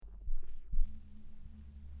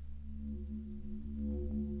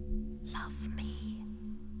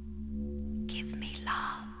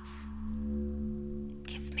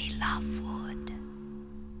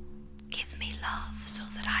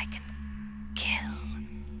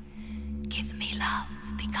love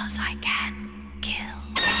because I can kill.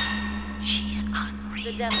 She's unreal.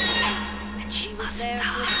 The devil, and she he was must there die.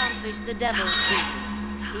 to accomplish the devil's deed.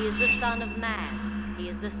 He is the Son of Man. He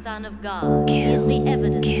is the Son of God. He is Kill, the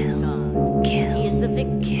evidence kill, of God. kill, He is the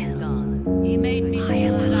victim kill. of God. He made me I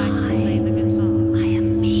am so that I could alive. play the guitar. I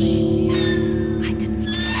am me. I can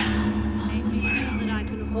look down upon Made the me feel world. that I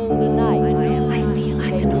could hold a knife. I feel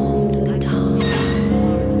I can hold a guitar.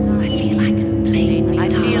 I feel I can play the I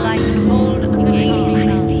guitar. feel I can hold a guitar.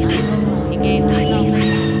 I feel I can hold. He gave me I feel I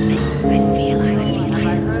something. can play. I feel I can play. Have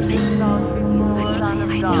I heard this song before? Son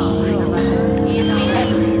of I God. know I can hold a He is the guitar.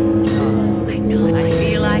 evidence of God. I know I I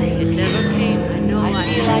feel like can it play. never came. I know I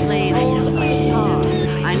feel I can hold a guitar.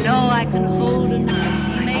 I know I can hold a knife.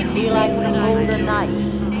 He made me like to hold a knife.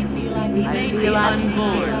 He made me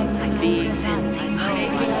unborn from being. He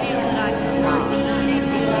made me feel that I could hold a knife.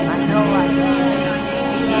 I know I can feel that I can.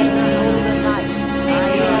 He gave me hold a knife. I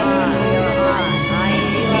feel I can hold a knife. I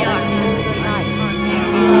feel I can hold a knife. I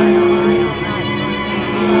feel I can hold a knife. I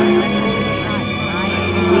feel I can hold a knife.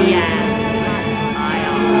 I am. I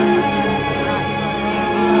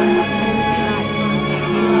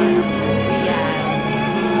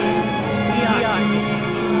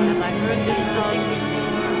Have I heard this song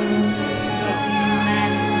before? This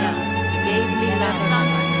man's son. He gave me the son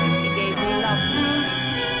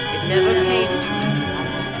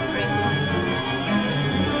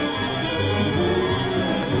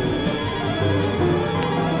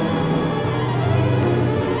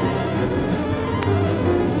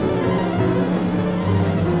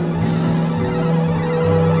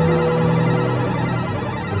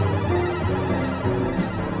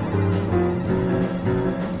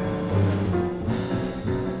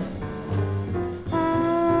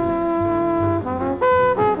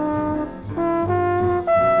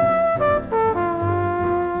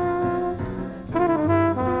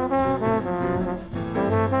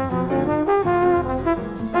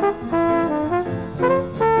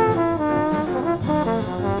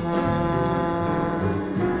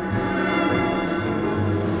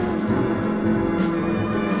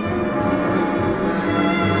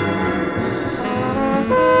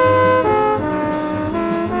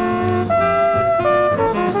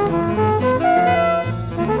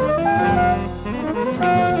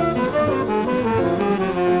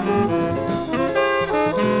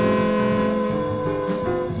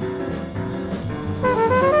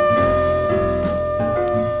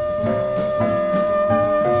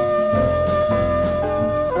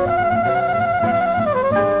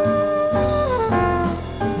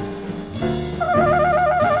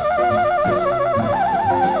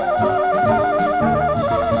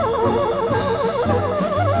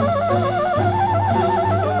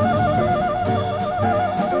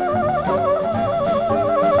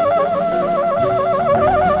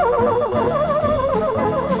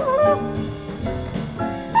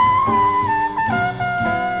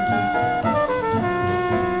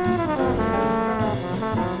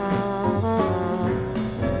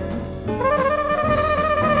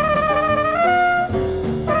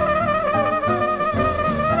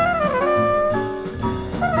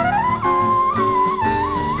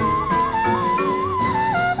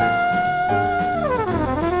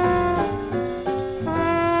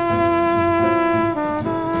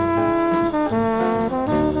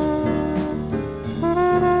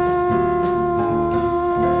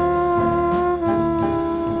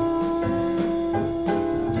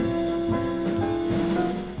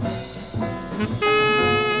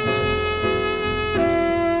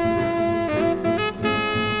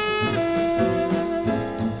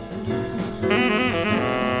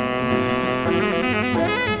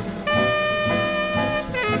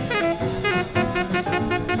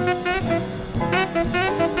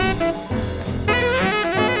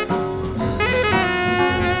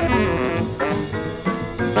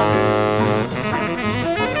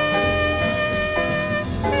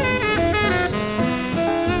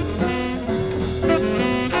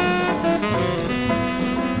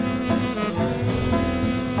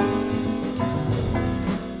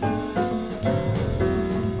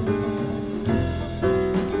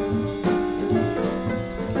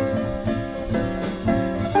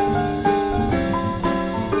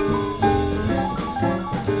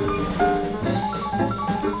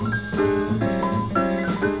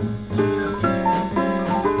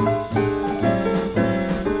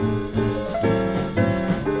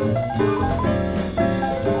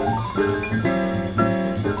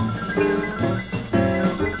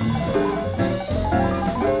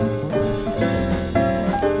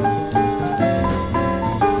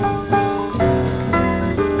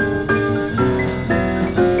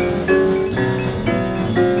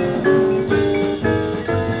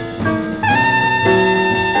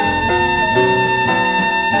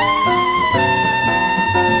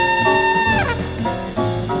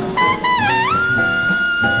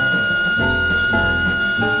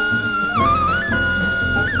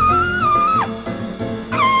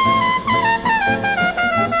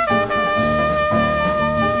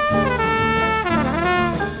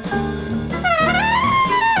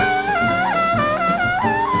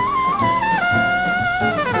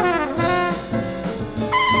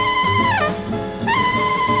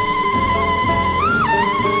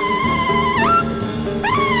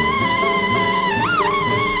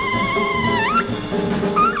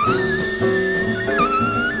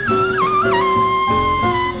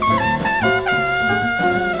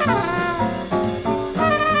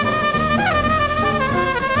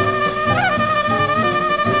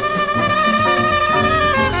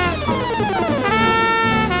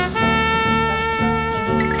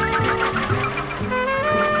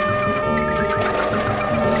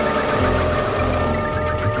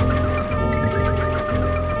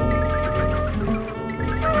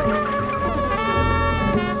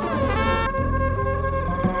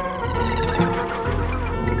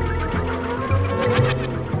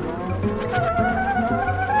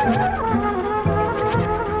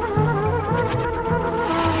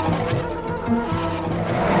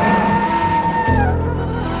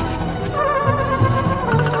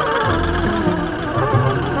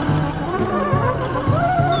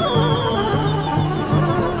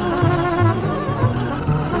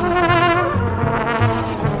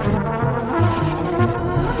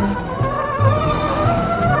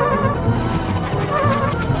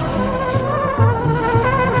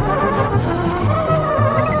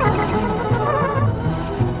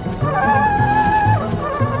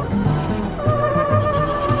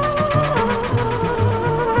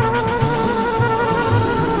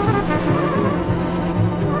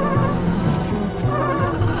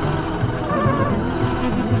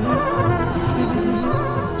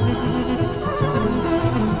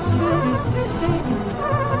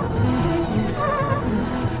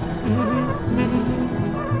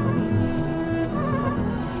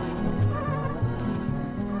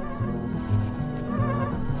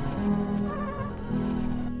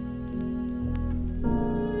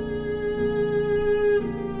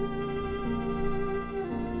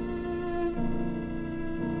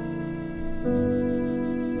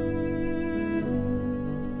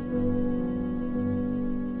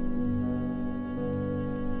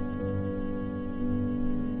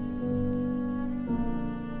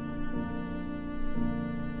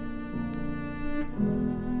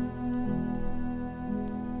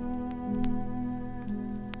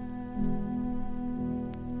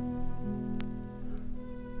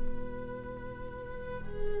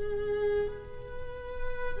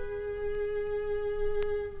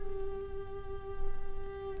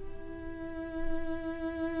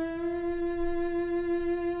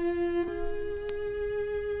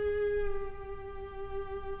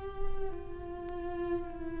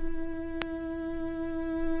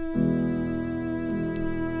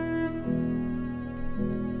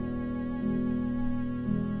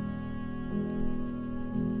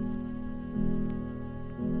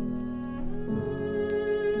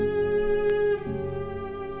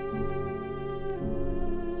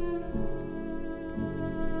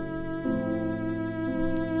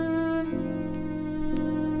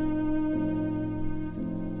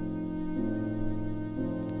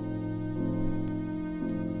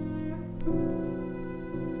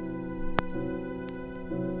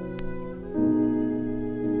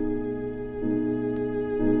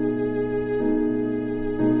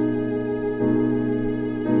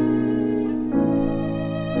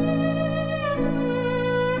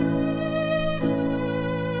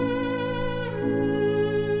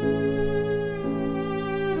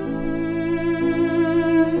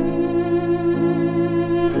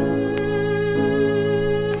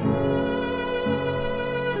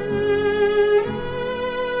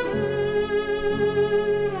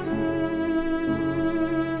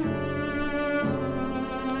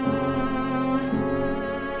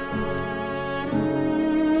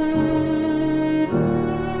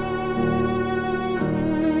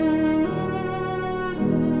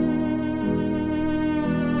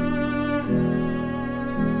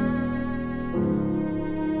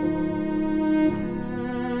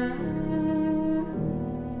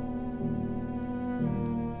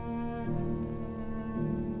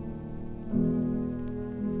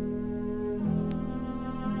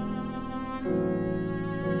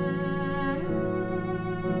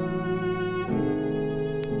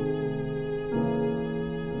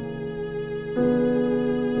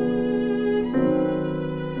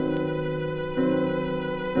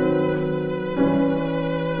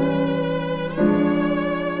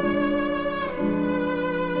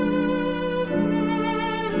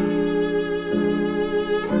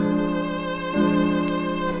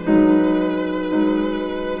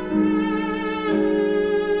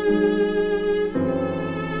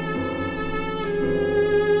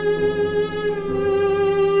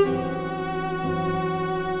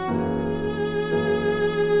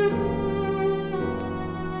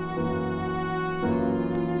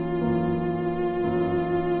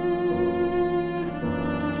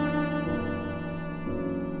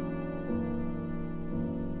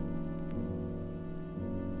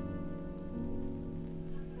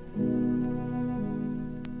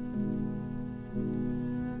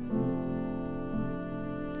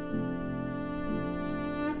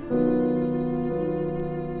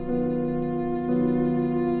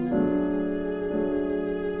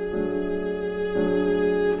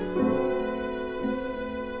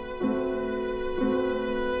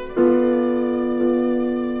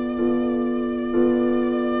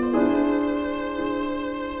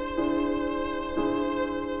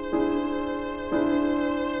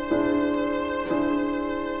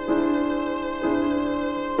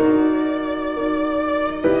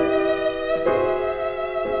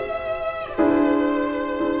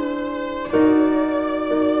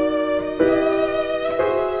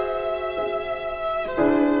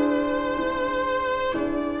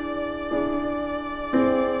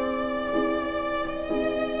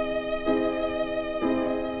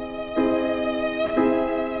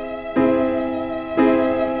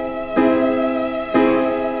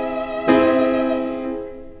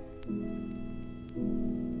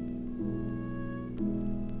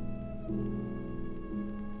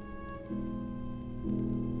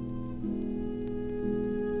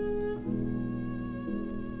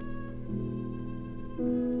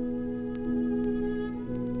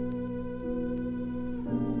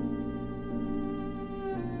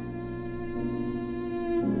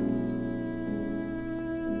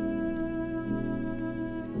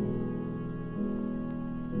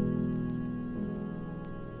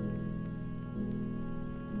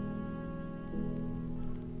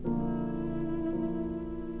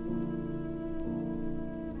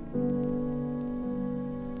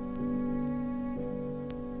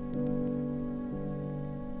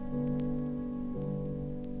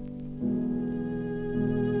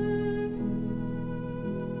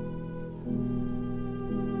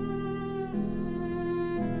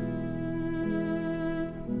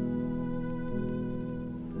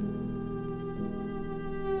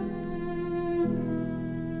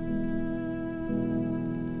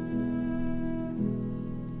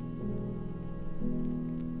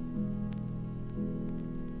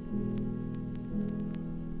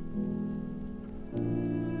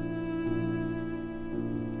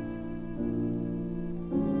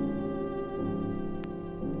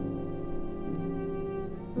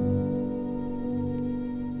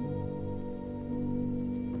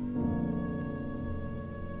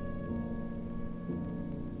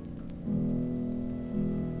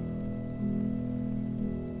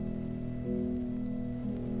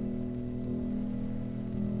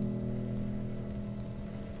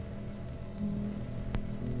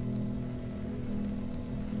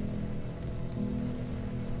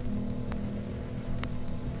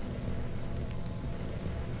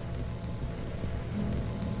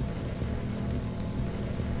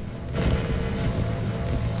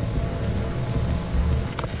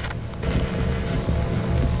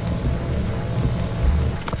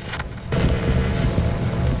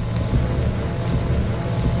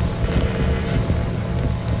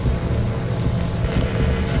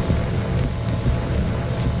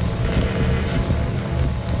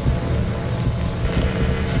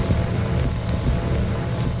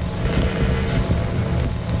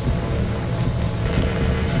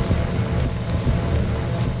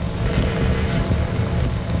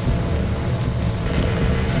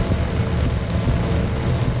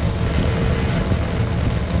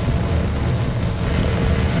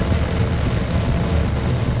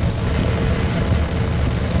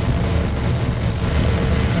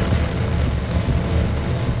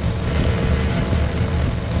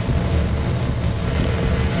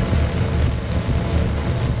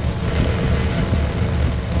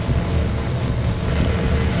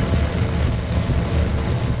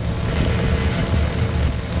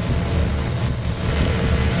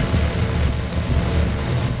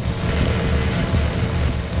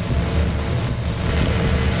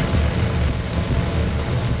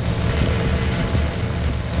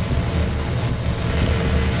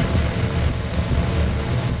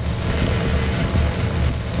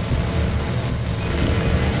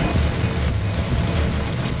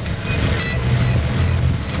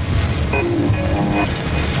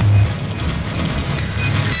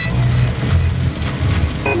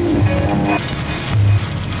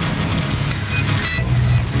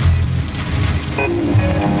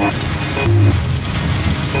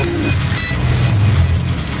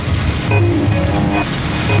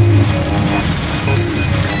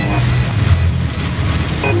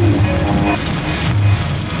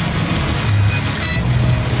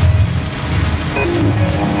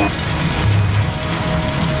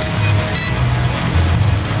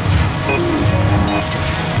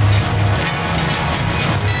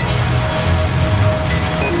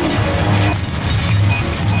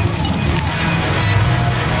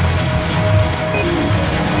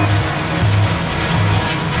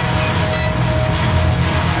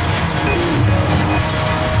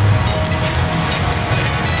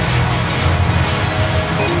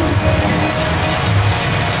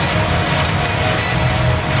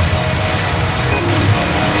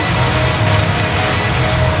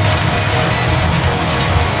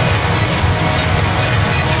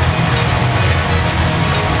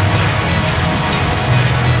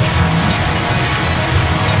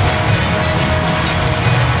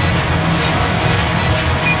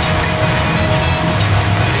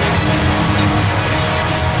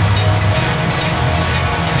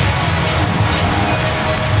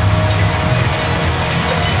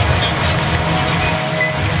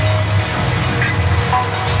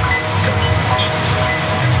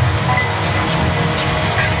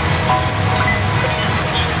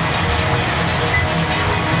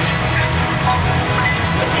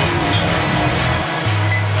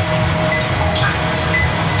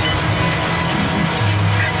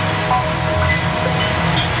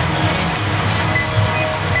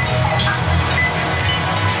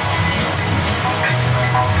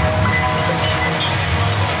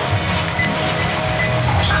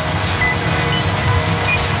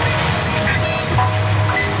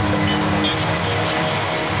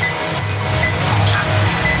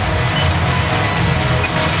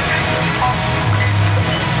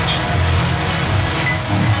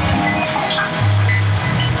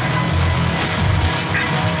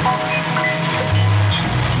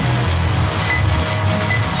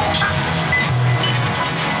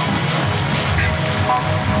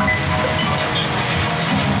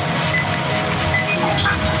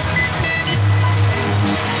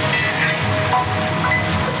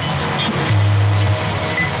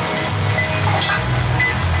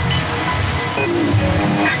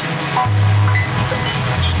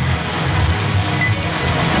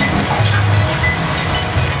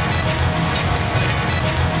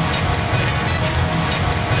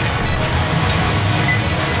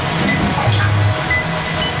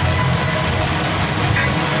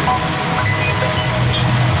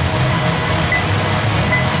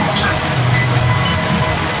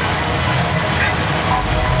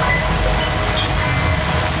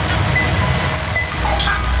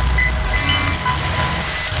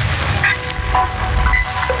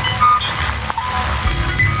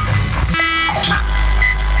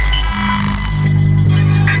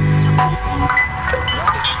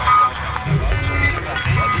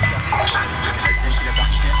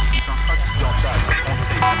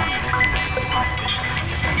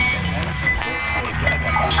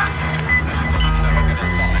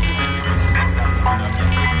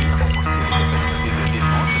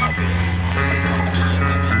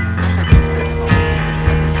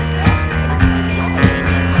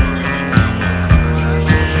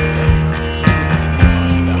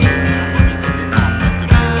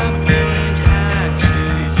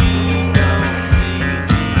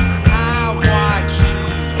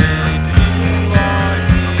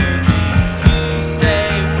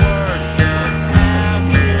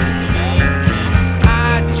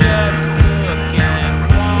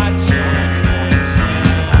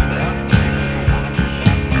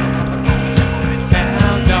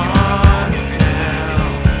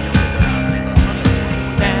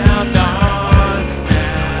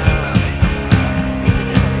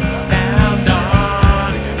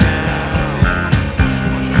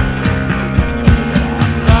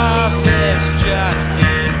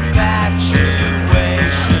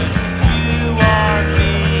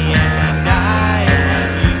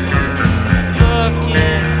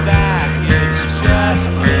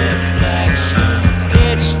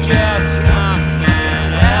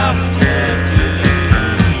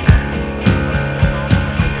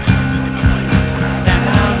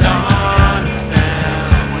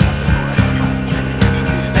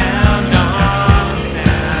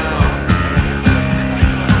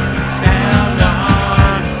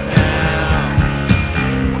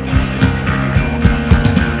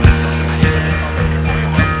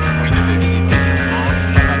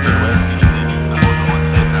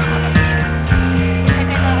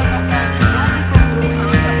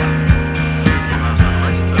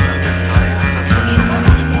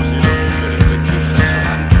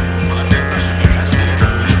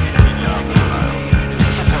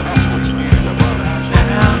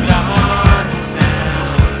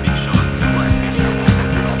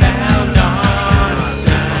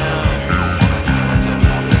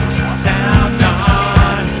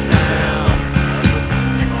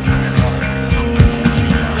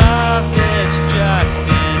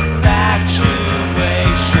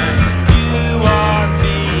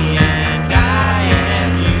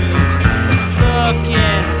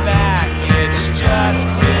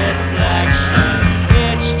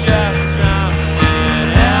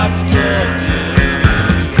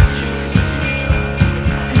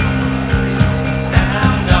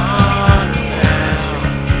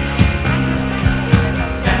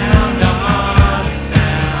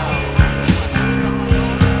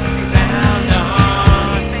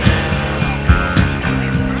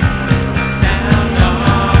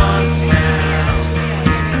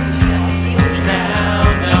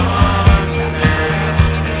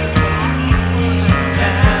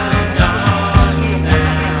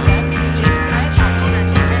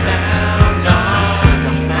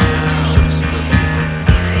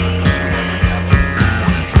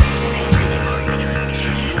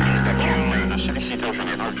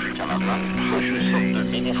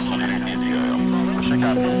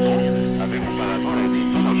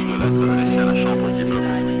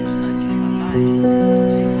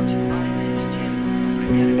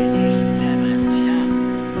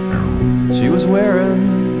She was wearing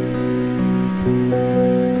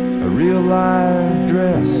a real live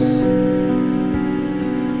dress,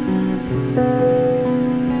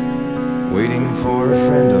 waiting for a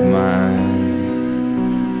friend of mine.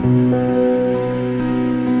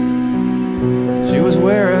 She was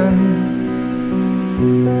wearing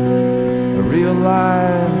a real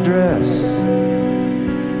live dress,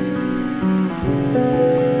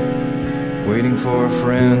 waiting for a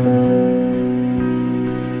friend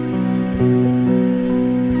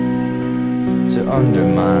to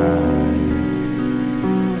undermine.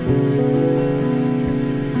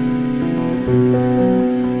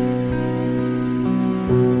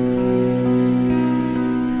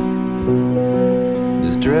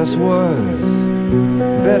 This dress was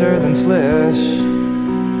better than flesh,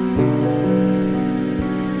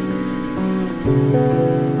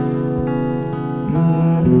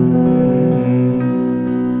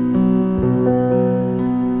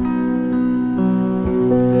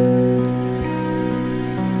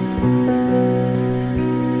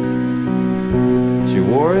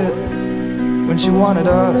 for it when she wanted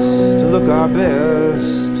us to look our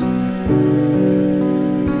best.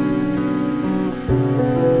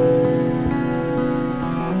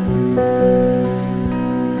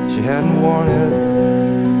 She hadn't worn it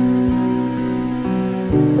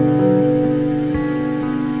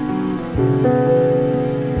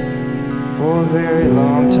for a very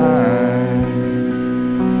long time.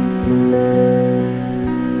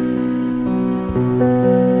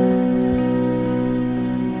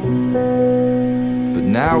 But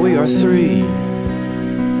now we are three,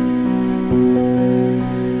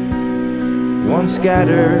 one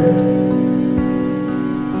scattered,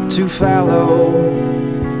 two fallow,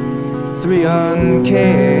 three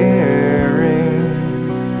uncaring,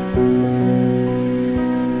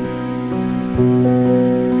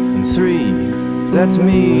 and three, that's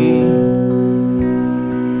me.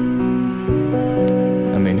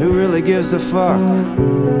 I mean, who really gives a fuck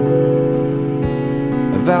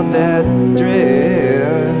about that dress?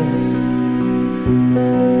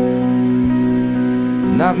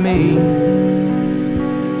 Not me,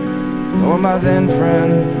 or my then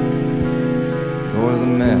friend, or the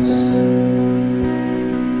mess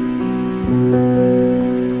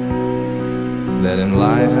that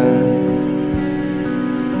enlivened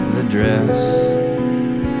the dress.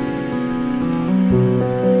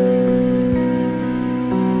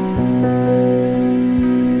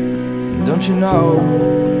 Don't you know,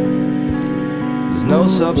 there's no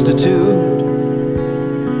substitute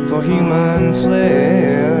for human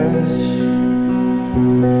flesh.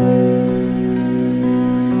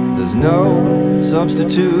 There's no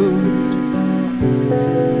substitute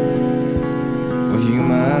for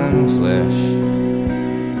human flesh.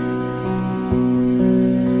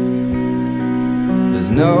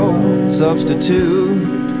 There's no substitute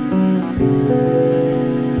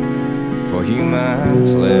for human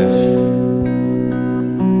flesh.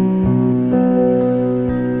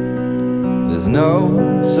 There's no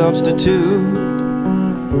substitute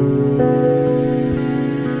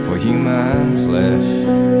for human flesh.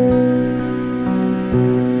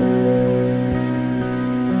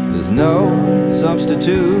 There's no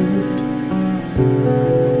substitute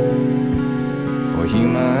for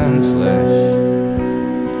human flesh.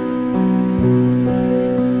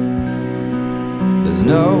 There's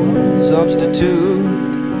no substitute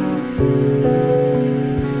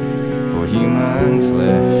for human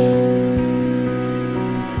flesh.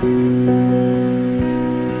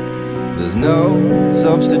 There's no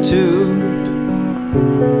substitute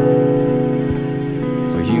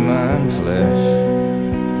for human flesh.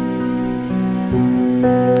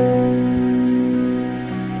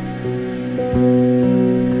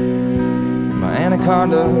 My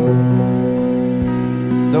anaconda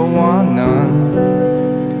don't want none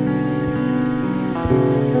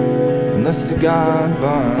unless the God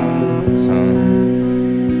burns hung.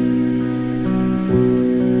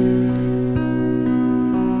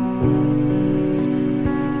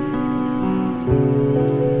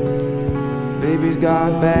 Baby's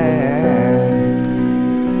got back.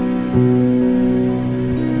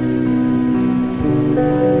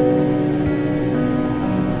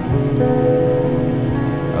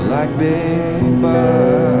 I like big butts.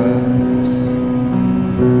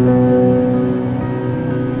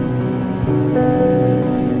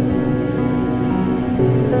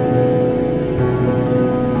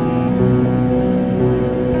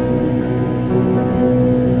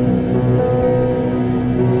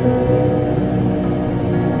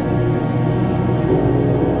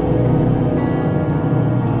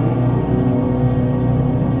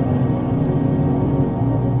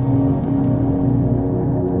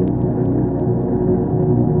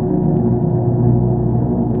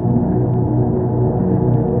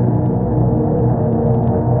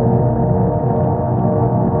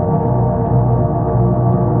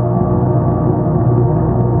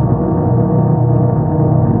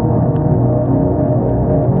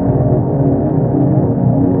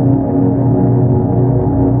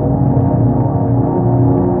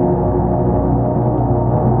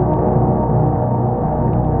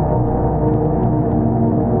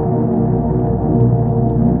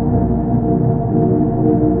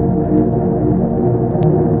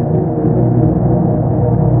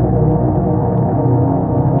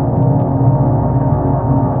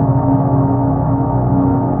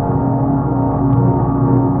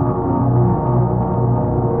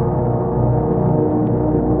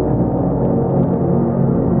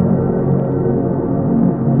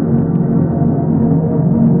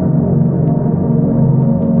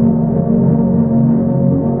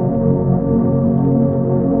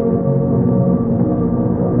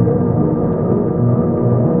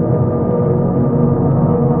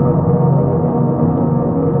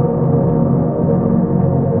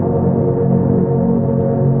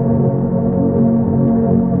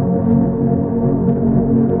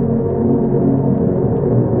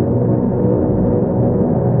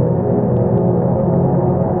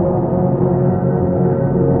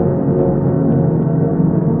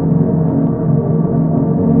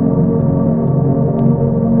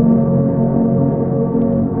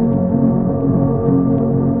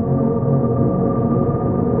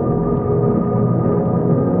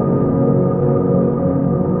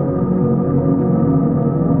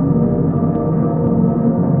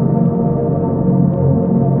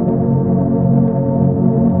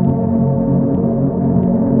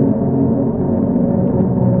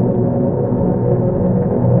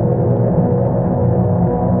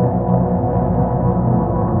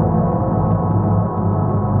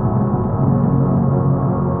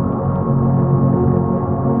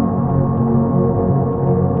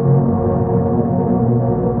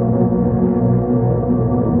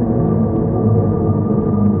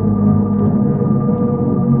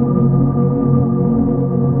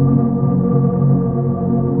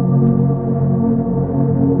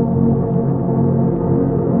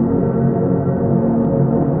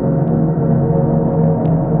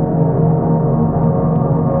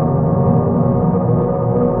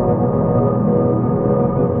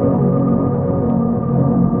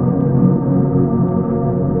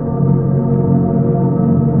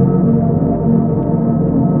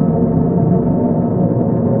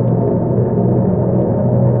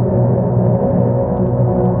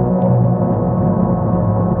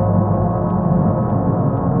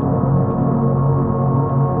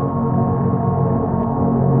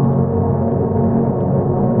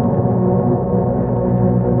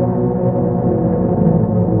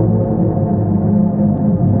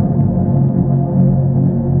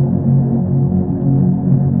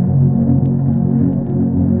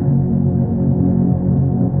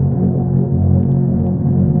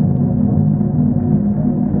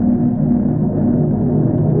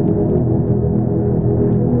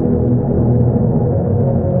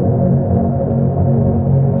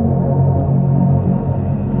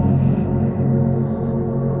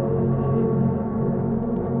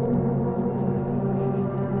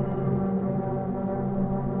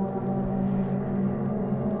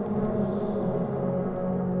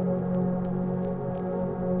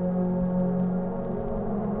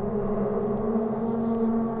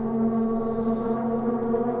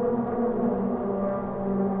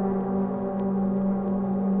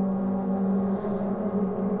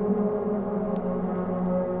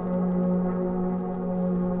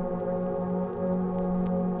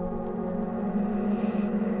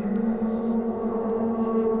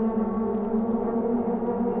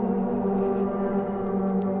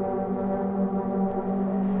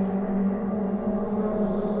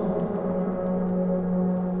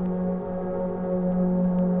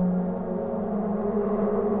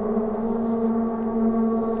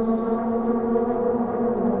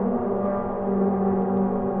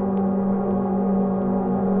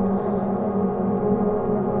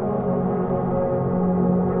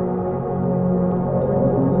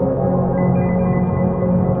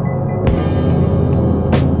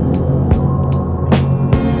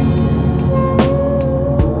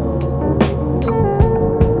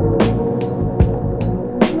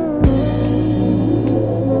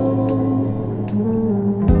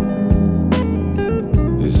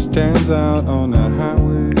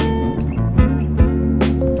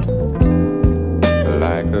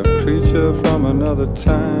 another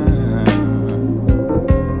time.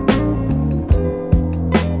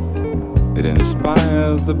 It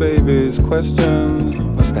inspires the baby's questions.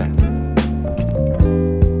 What's that?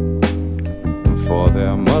 For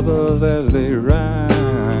their mothers as they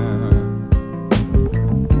rhyme.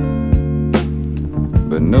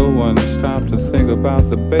 But no one stopped to think about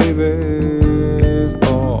the babies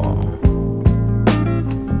or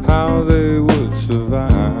how they would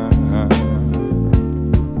survive.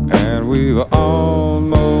 And we've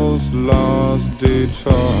almost lost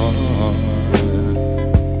Detroit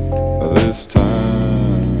this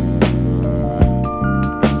time.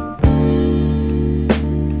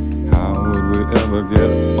 How would we ever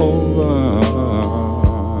get over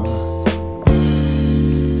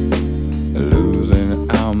losing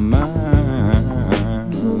our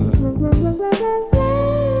minds?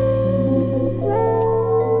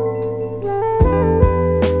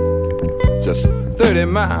 Just 30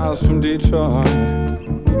 miles from Detroit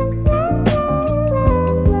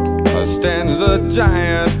stands a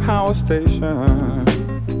giant power station.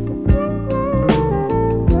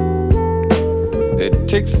 It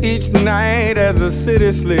ticks each night as the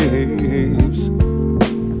city sleeps.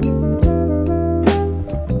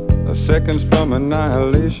 The seconds from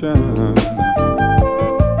annihilation.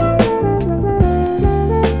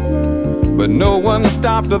 But no one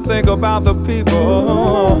stopped to think about the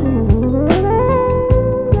people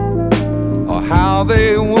or how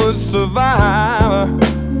they would survive.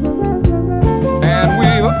 And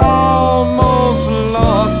we've almost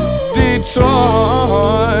lost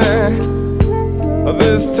Detroit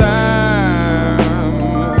this time.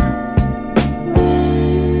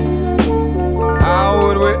 How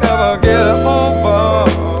would we ever get over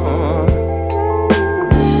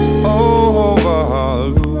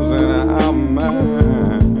losing our minds?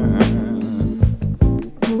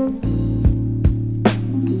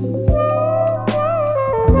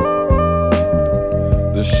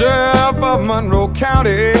 The sheriff of Monroe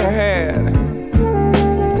County had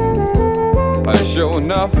sure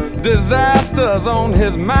enough disasters on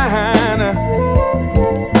his mind.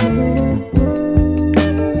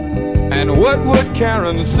 And what would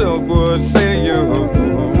Karen Silkwood say to you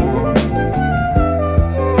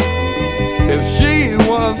if she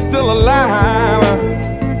was still alive?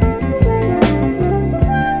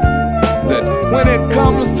 That when it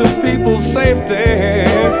comes to people's safety,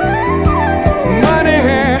 money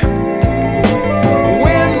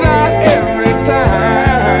wins out every time.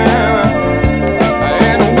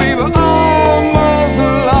 And we've almost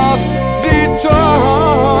lost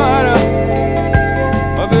Detroit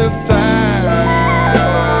this time.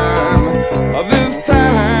 This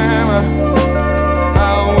time,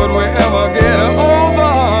 how would we ever get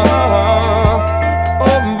over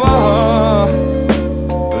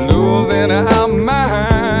losing our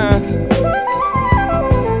minds?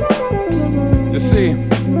 You see,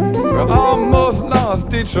 we almost lost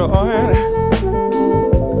Detroit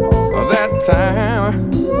that time.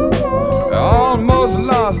 We almost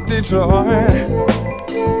lost Detroit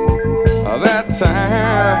that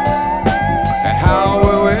time. And how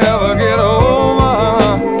will we ever get over?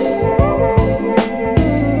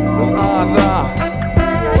 The odds are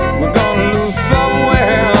we're gonna lose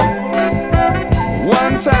somewhere.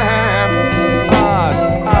 One time, odds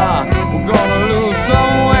are we're gonna lose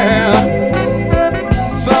somewhere.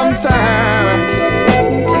 Sometime.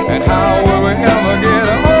 And how will we ever get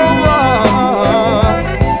over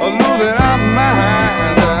losing our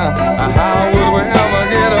minds? How will we ever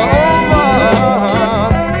get over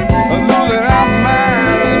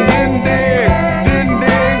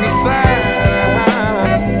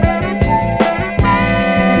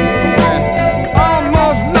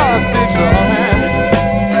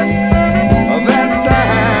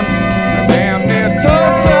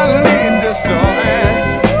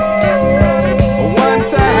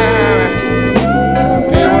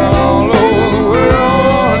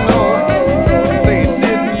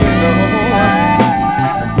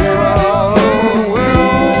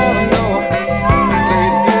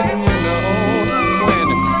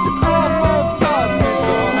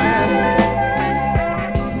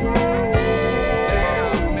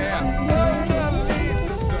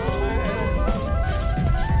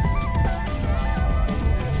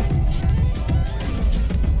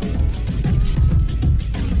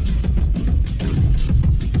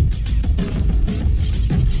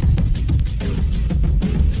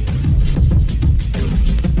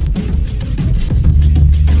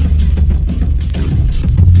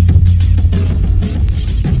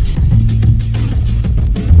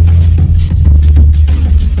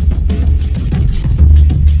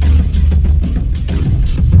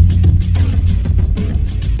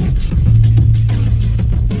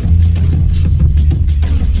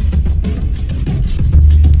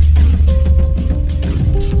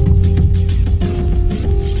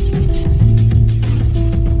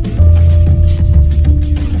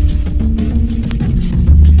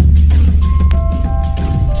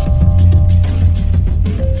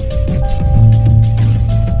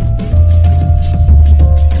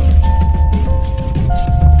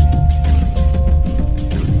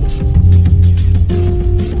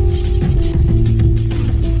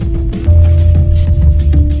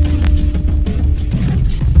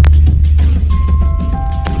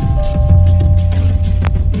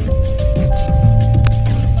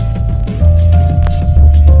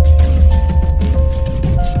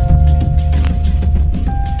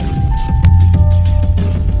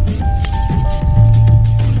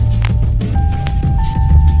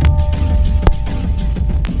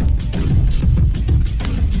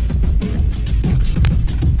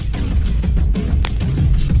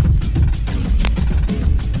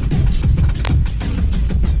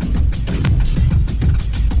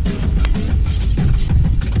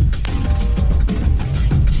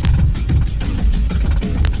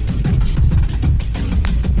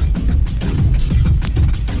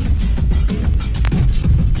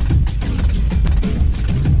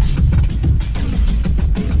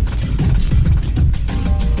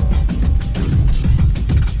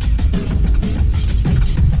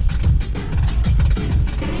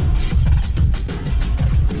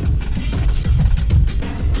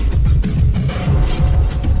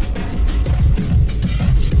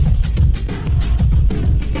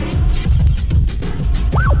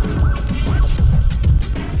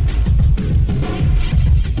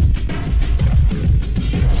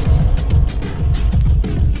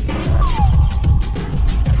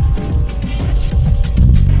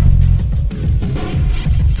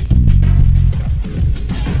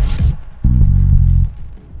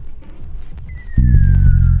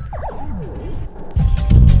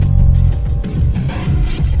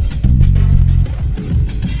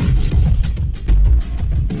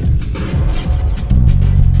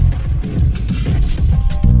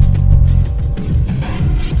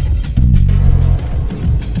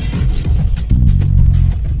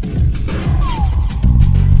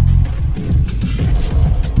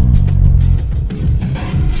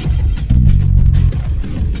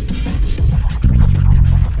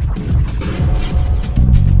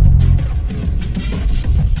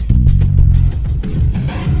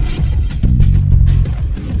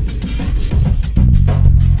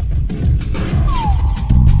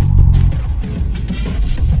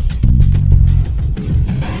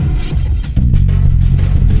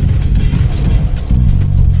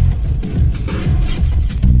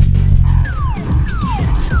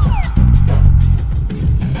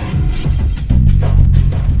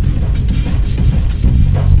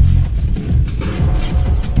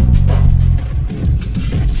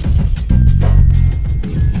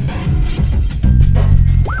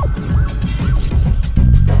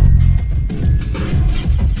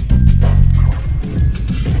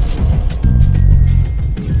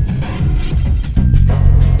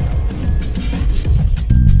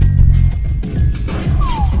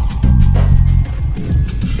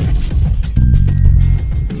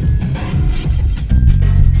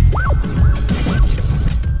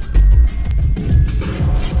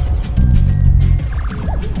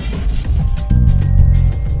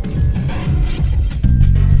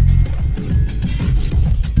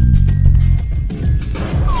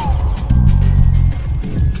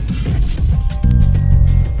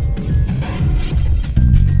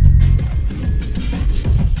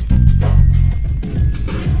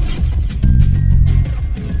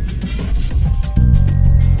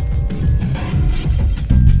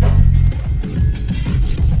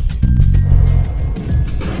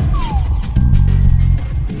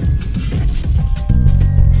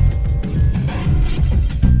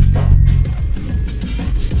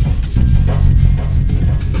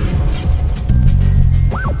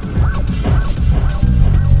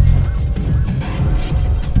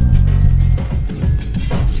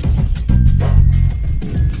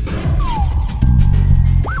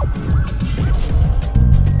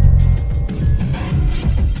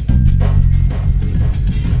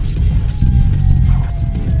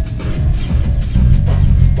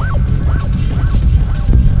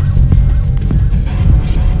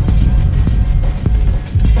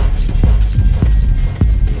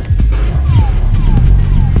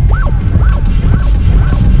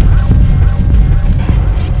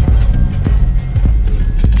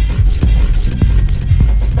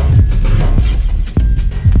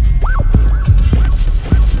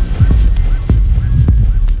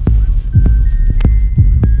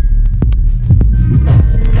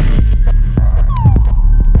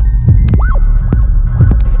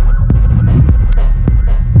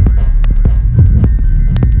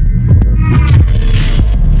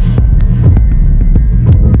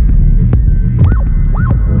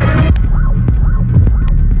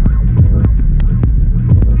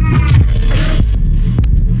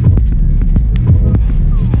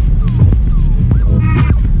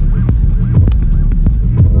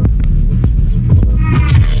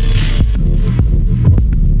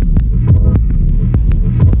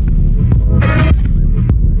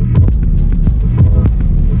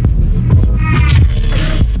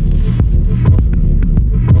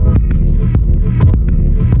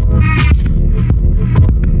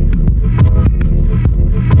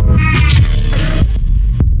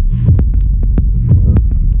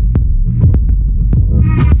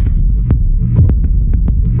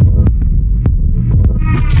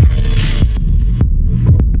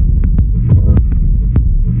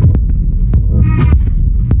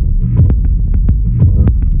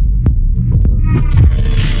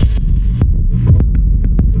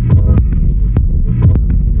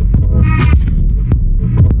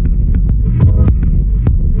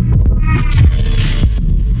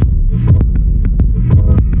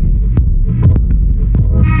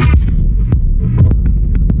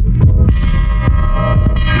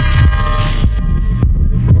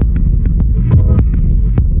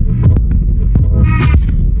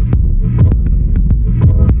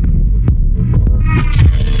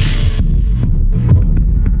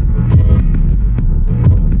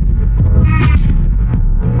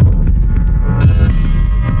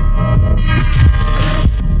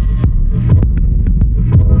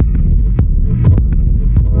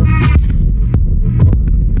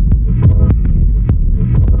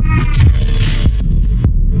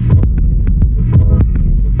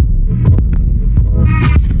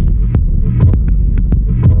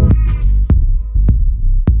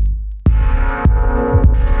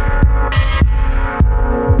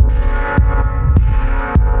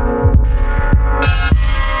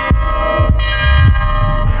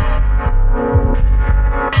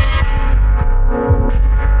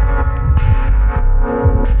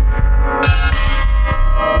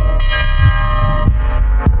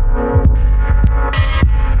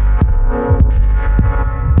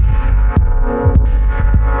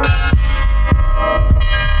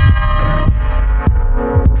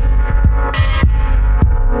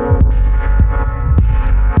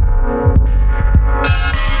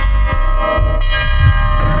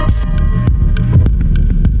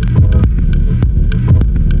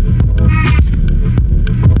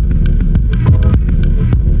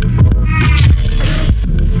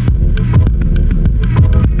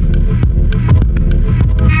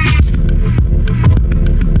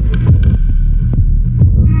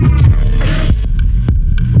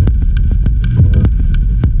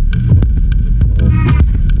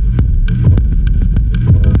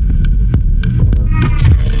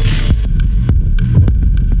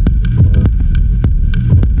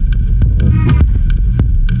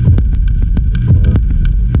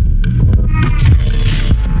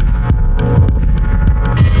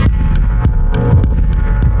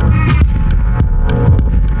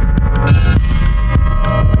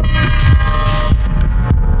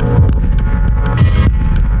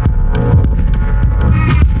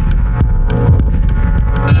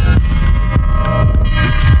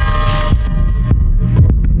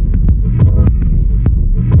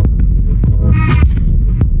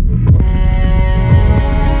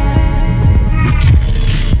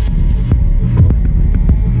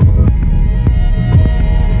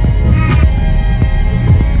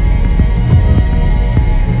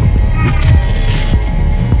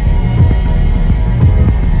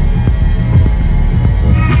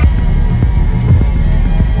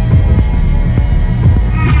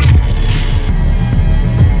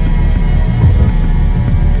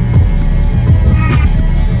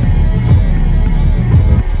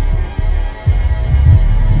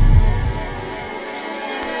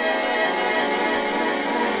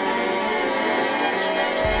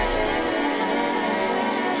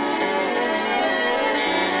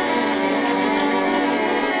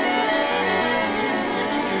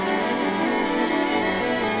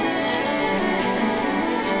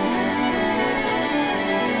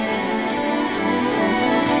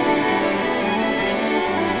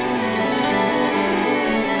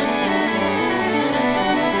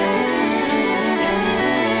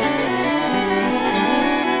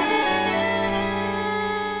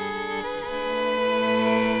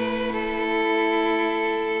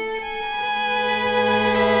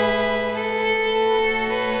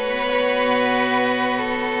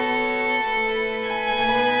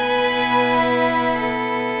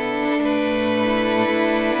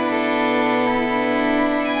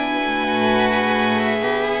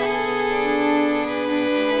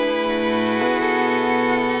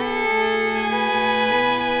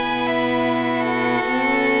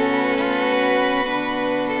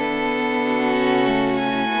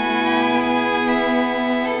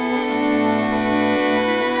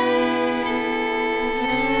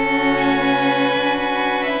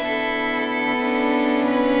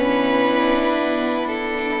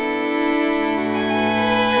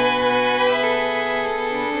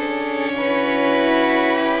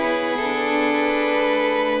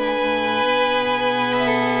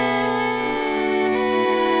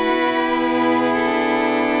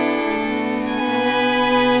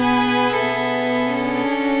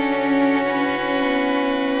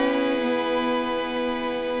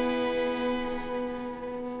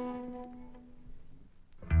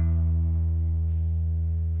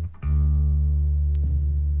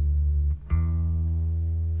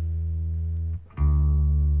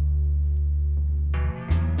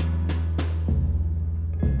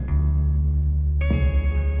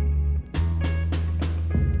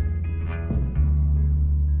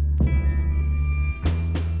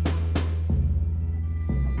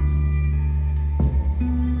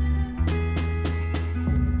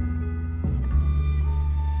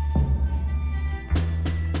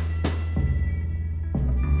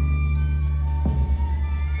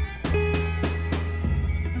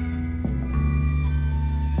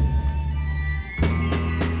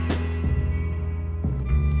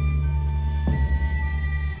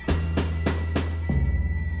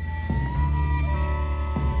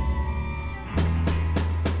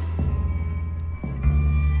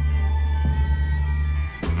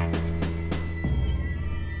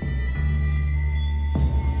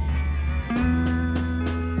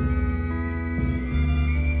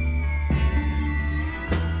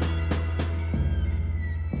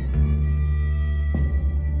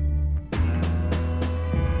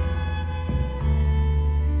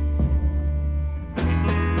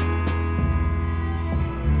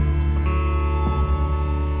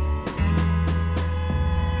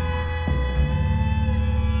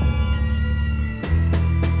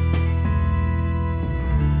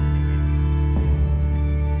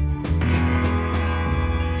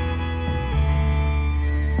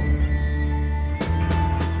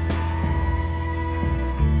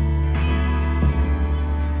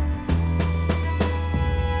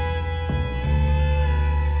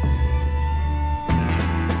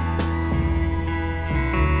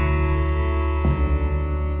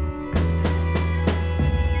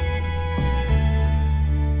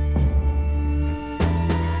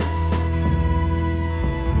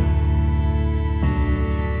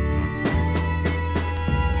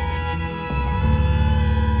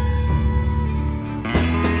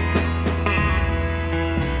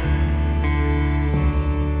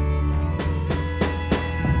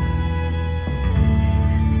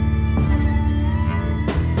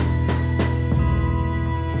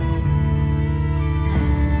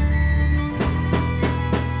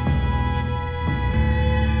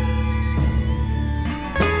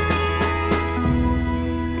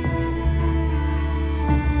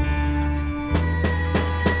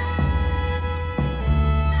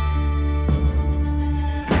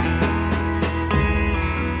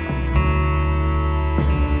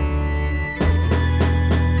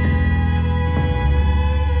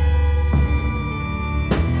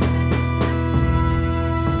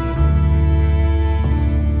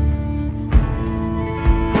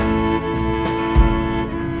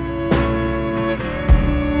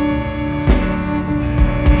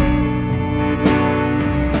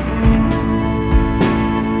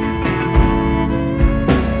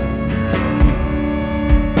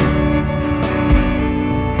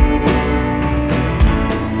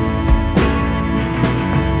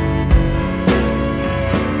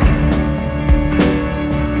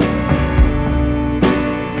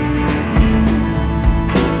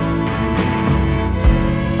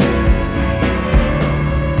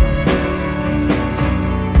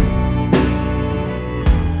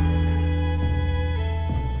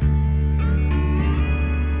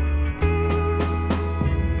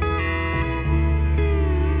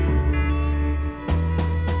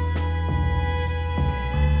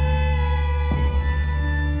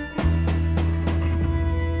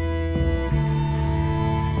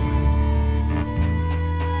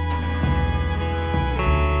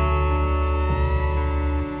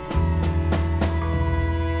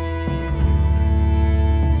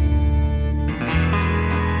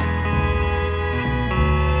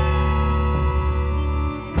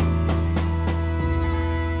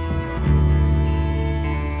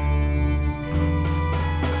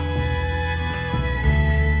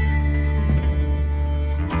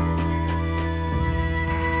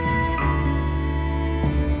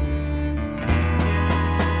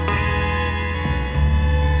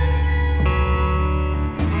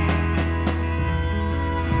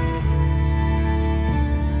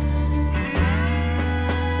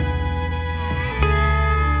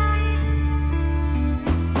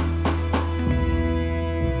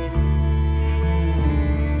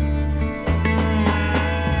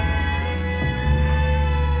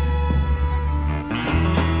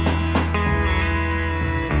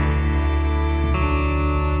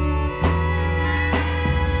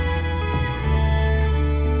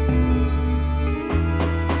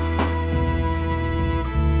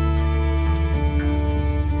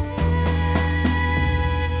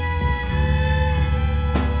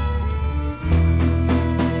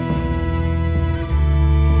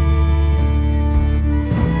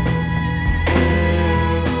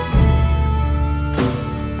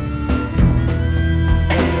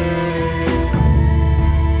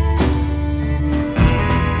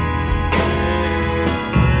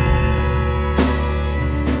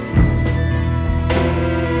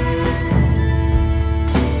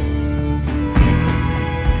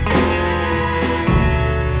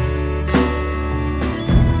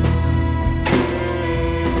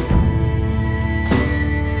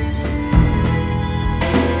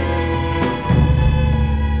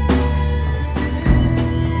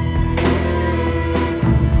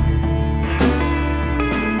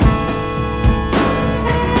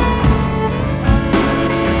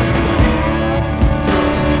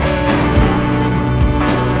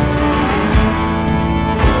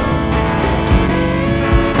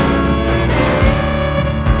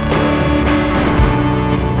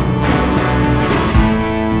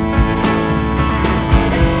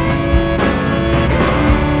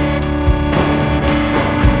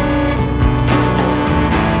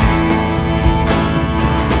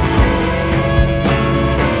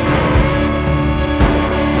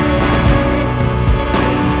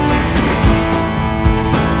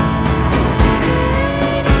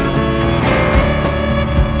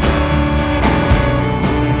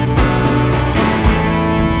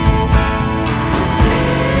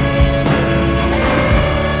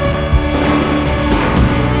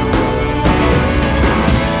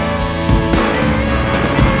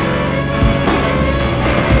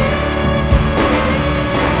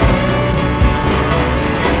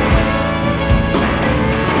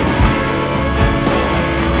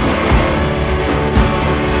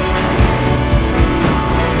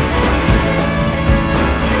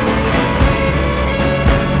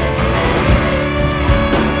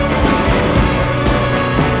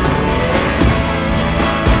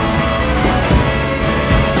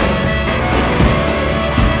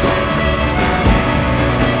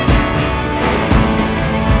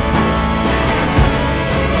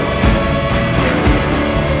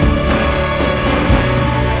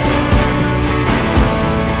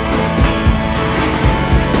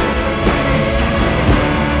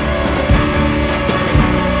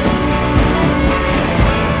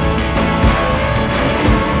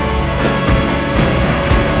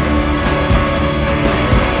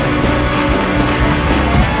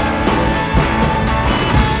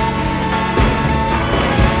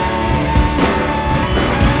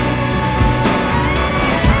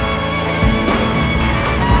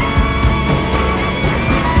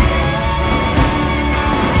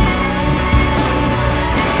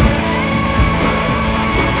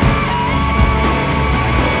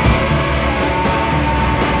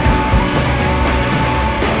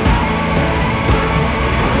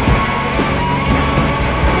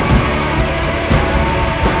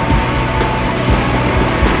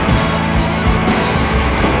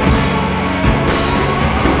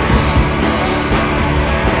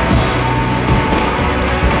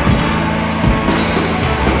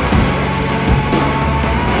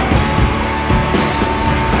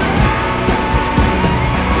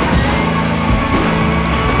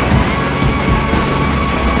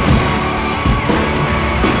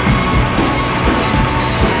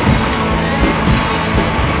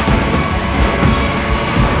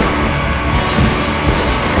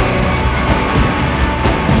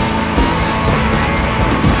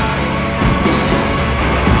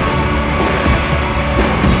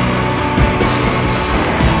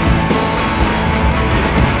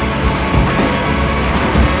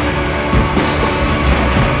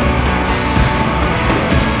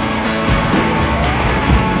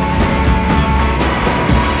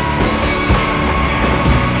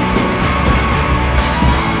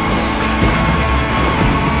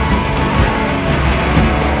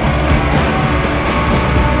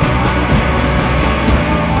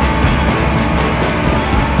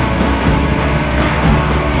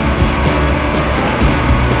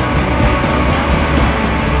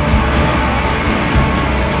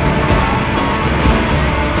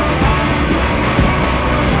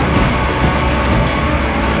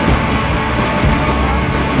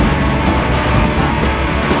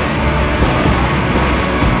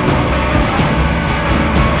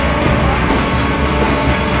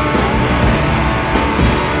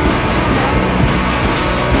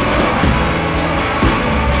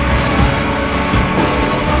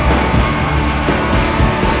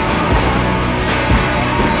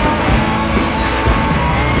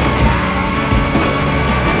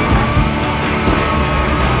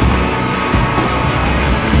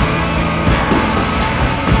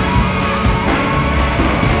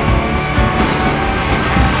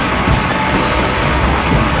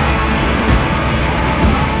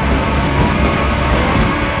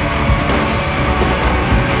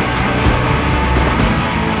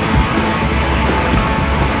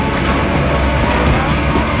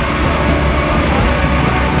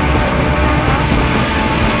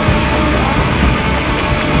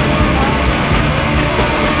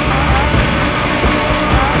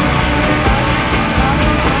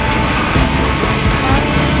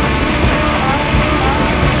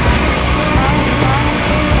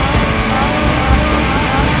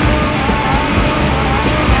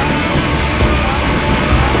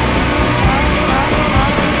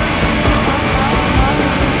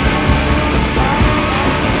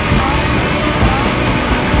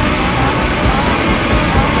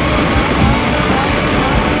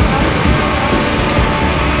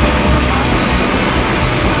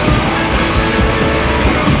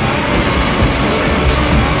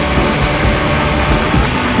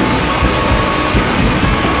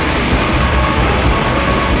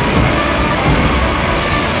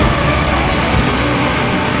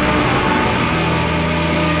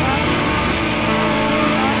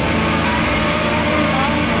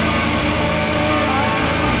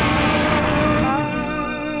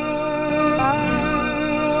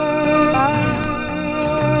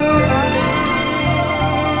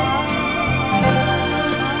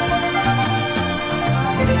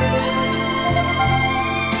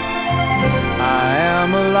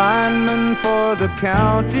the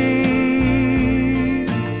county,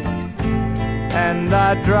 and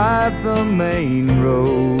I drive the main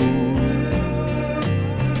road,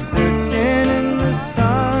 searching in the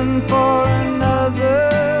sun for another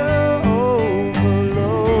overload.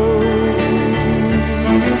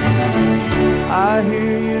 I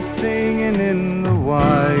hear you singing in the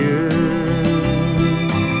wire,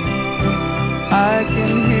 I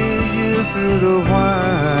can hear you through the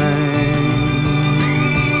whine,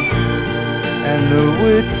 and the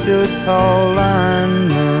Wichita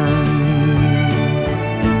lineman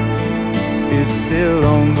is still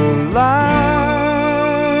on the line.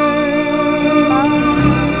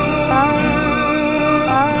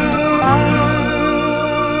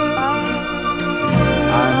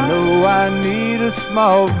 I know I need a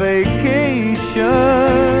small vacation,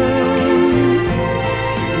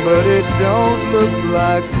 but it don't look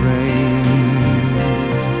like rain.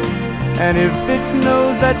 And if it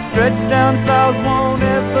snows, that stretch down south won't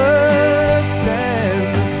ever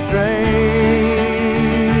stand the strain.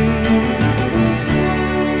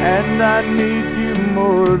 And I need you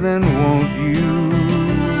more than want you,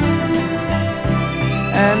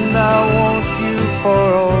 and I want you for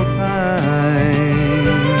all time.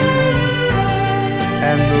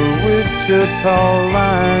 And the Wichita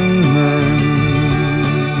lineman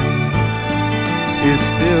is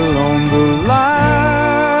still on the line.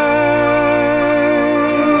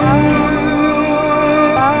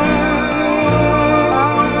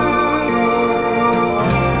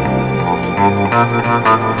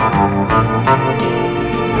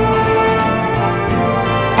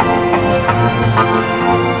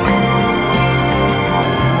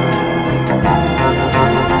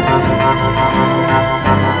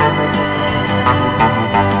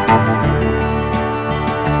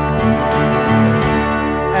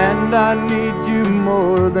 And I need you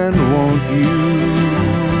more than want you,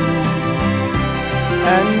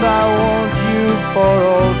 and I want you for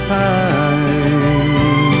all time.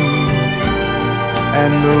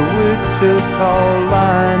 And the Wichita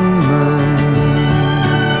lineman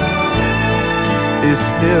is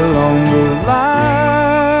still on the line.